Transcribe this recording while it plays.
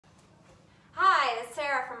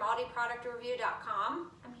Sarah from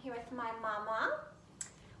AldiProductReview.com. I'm here with my mama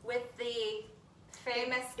with the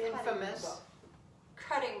famous infamous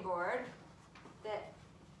cutting board that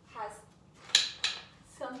has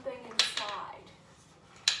something inside.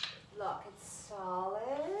 Look, it's solid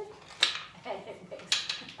and it makes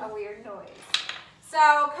a weird noise. So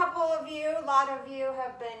a lot of you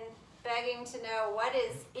have been begging to know what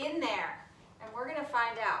is in there, and we're gonna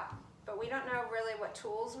find out, but we don't know really what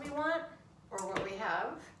tools we want. or what we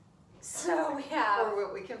have, So we have or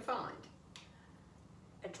what we can find.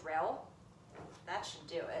 a drill, that should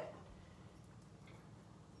do it.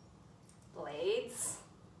 Blades,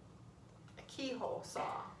 A keyhole saw.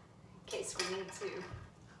 in case we need to,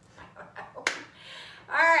 I don't know.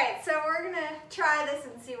 All right, so we're gonna try this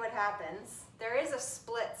and see what happens. There is a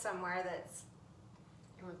split somewhere that's,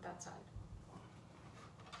 You want that side.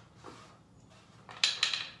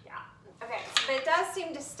 yeah, okay, but it does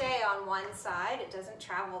seem to stay on one side. It doesn't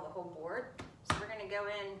travel the whole board. So we're gonna go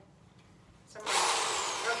in somewhere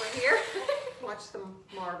over here. Watch the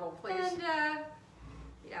marble, please. And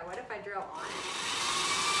yeah, what if I drill on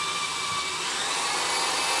it?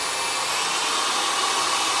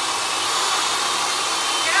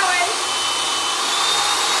 Going.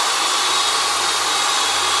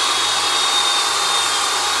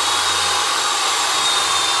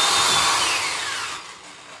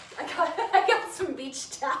 I got some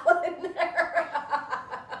beach towel in there.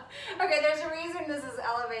 Okay, there's a reason this is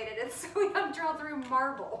elevated. It's so we don't drill through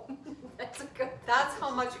marble. That's a good. That's how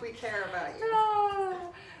much we care about you.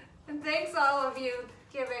 Oh, and thanks all of you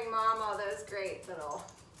giving Mom all those great little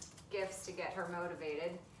gifts to get her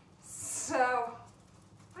motivated. So,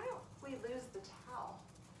 why don't we lose the towel?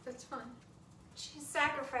 That's fine. She's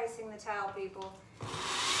sacrificing the towel, people.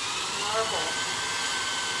 Marble.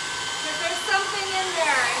 Because there's something in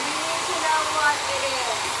there and we need to know what it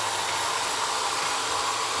is.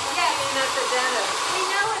 Yes, At the dentist. we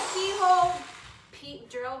know a keyhole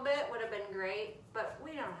drill bit would have been great, but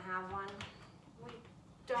we don't have one. We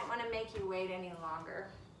don't want to make you wait any longer.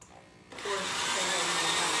 So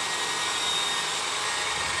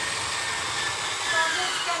I'm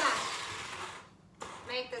just gonna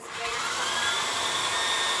make this bigger.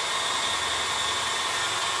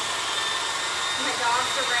 My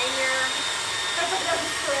dogs are right here.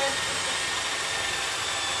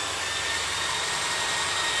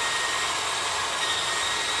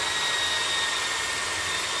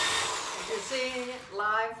 You're seeing it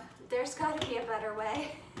live. There's got to be a better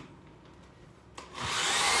way.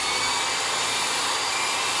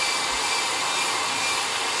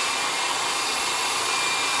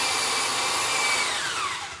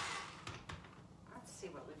 Let's see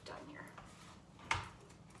what we've done here.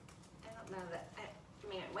 I don't know that, I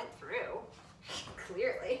mean, it went through,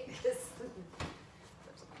 clearly, because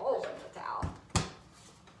there's a hole in the towel.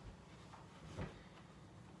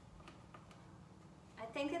 I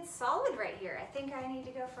think it's solid right here. I think I need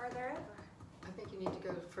to go further over. I think you need to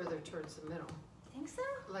go further towards the middle. Think so?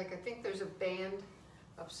 Like, I think there's a band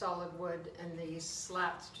of solid wood and these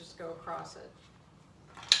slats just go across it.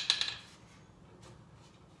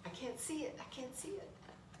 I can't see it. I can't see it.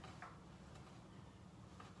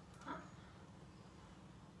 Huh.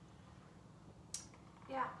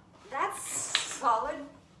 Yeah, that's solid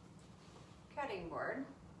cutting board.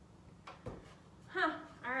 Huh,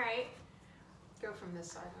 all right. Go from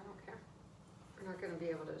this side. I don't care. We're not going to be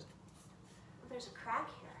able to. There's a crack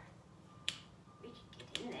here. We can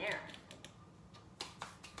get in there.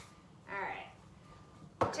 All right,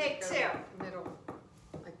 take Go two. Middle.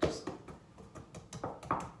 Like just.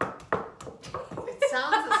 It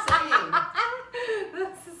sounds the same.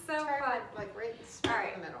 This is so Try fun. like right in All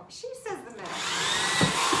right, the middle. she says the middle.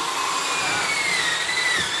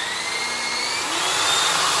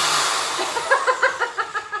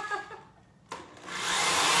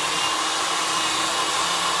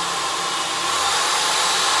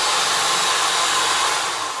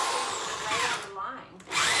 Right on the line.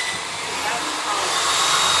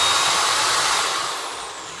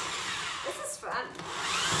 This is fun.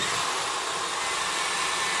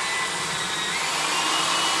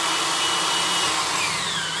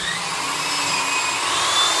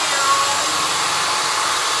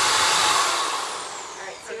 All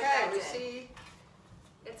right, see what Okay, that we did. see.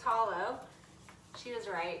 It's hollow. She was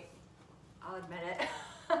right. I'll admit it.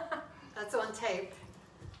 That's on tape.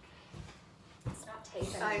 It's not tape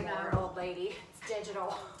I anymore, know. old lady. It's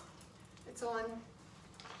digital. It's on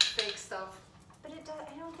fake stuff. But it does,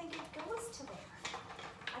 I don't think it goes to there.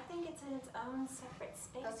 I think it's in its own separate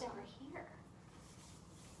space That's over fine. here.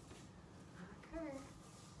 Okay.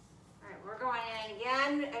 All right, we're going in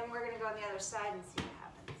again, and we're going to go on the other side and see what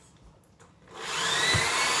happens.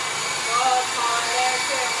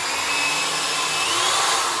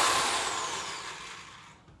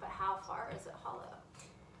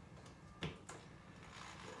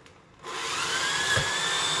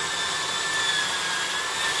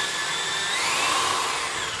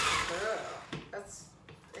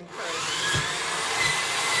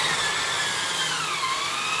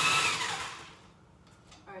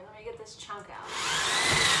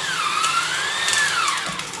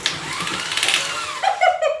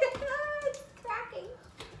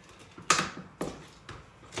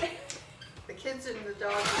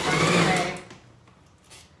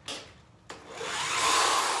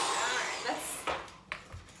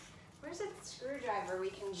 screwdriver we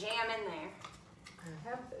can jam in there. I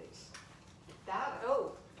have these. That.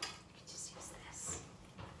 Oh, you could just use this.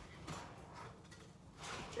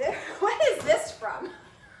 There, what is this from?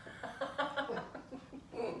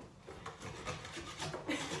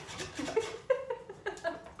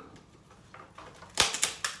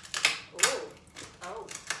 Ooh, oh.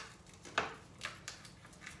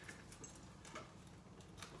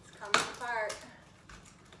 It's coming apart.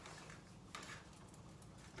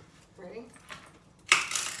 Ready?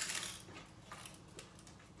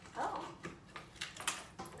 Oh,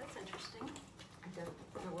 that's interesting. I don't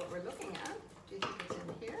know what we're looking at. Do you think it's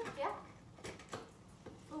in here? Yeah.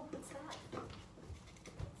 Oh, what's that?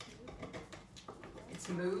 It's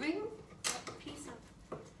moving? That piece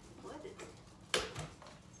of wood. All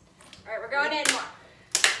right, we're going in more.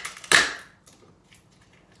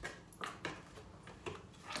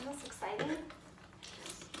 Isn't this exciting?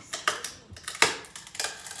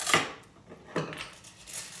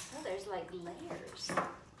 Oh, there's like layers. It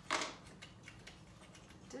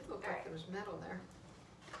did look like Alright. there was metal there.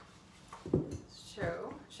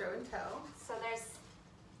 Show and tell. So there's,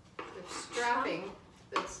 The strapping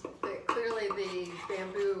that clearly the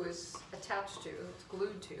bamboo is attached to, it's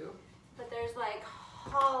glued to. but there's like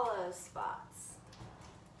hollow spots.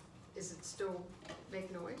 Is it still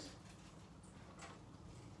make noise?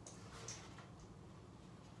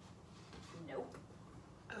 Nope.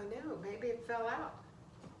 Oh no, maybe it fell out.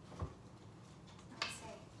 Let's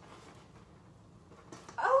see.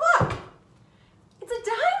 Oh look! It's a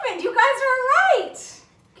diamond! You guys are right!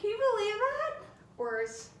 Can you believe that? Or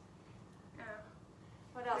is, Oh.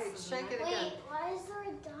 What else wait, is shake in it there? again. Wait, why is there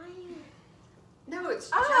a diamond? No, it's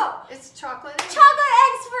Oh! it's chocolate. Chocolate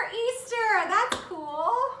eggs for Easter! That's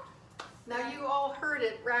cool! Now you all heard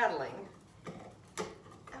it rattling.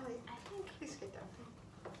 Ellie, I think please get down.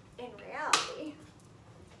 in reality.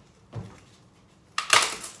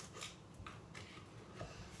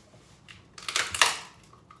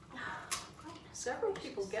 Several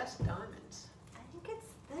people guessed diamonds. I think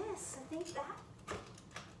it's this. I think that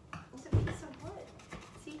is a piece of wood.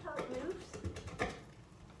 See how it moves?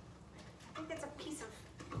 I think it's a piece of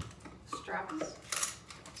Straps.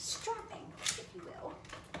 strapping, if you will.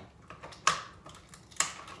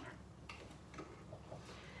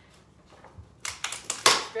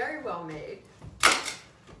 Very well made.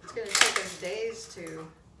 It's going to take us days to.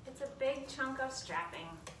 It's a big chunk of strapping.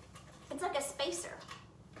 It's like a spacer.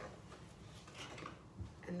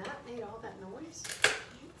 And that made all that noise?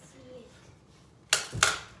 Can't see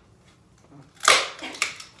it.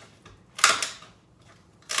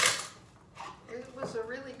 It was a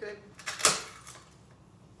really good.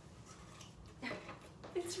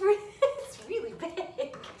 It's really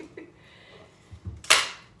big.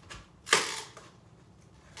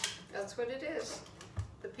 That's what it is.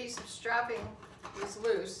 The piece of strapping was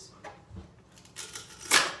loose.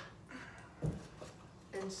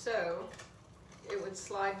 And so it would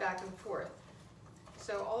slide back and forth.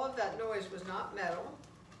 So all of that noise was not metal.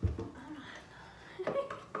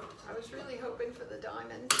 I was really hoping for the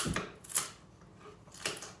diamond.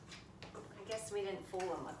 I guess we didn't fool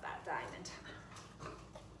him with that diamond.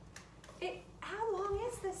 How long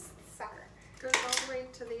is this sucker? Goes all the way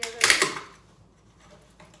to the other.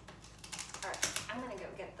 All right, I'm gonna go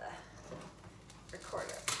get the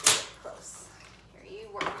recorder close. Here, you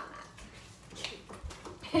work on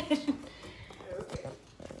that. Okay.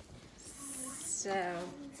 So,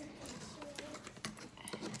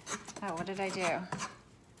 oh, what did I do?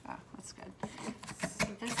 Oh, that's good. So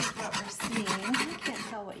this is what we're seeing. I can't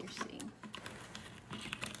tell what you're seeing.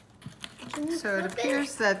 So it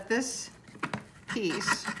appears that this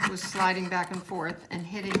piece was sliding back and forth and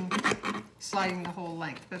sliding the whole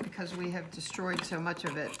length, but because we have destroyed so much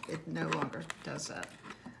of it, it no longer does that.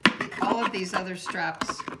 All of these other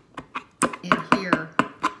straps in here,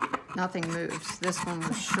 nothing moves. This one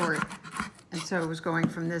was short, and so it was going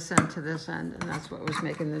from this end to this end, and that's what was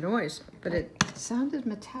making the noise. But it sounded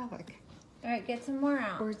metallic, All right, get some more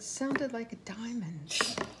out. or it sounded like a diamond.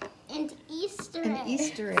 And Easter And egg.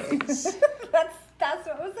 Easter eggs. That's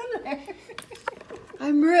what was in there.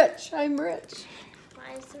 I'm rich. I'm rich.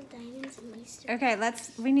 Why is there diamonds in Easter? Okay,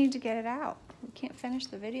 we need to get it out. We can't finish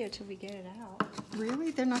the video till we get it out.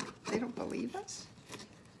 Really? They don't believe us?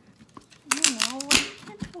 I don't know. I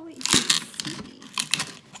can't tell what you can see.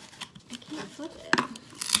 I can't flip it.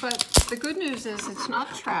 But the good news is it's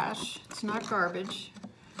not trash. It's not garbage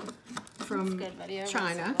from Good video.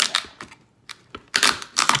 China.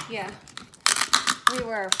 Yeah. We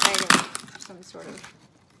were afraid of some sort of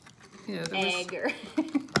You know, there was, egg or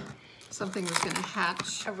something was going to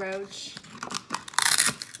hatch. a roach.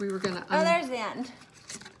 We were going to. Oh, there's the end.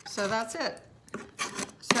 So that's it.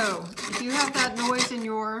 So if you have that noise in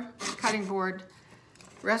your cutting board,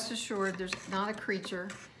 rest assured there's not a creature.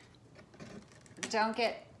 Don't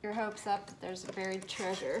get your hopes up that there's a buried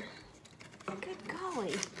treasure. Good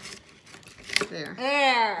golly.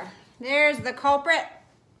 There. There's the culprit.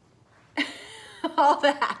 All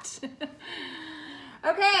that.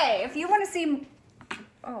 Okay, if you want to see...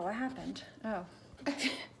 Oh, what happened? Oh.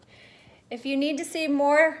 If you need to see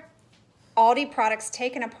more Aldi products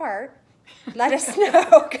taken apart, let us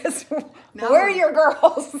know, because we're your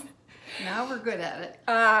girls. Now we're good at it.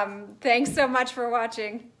 Thanks so much for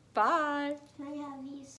watching. Bye. I have these.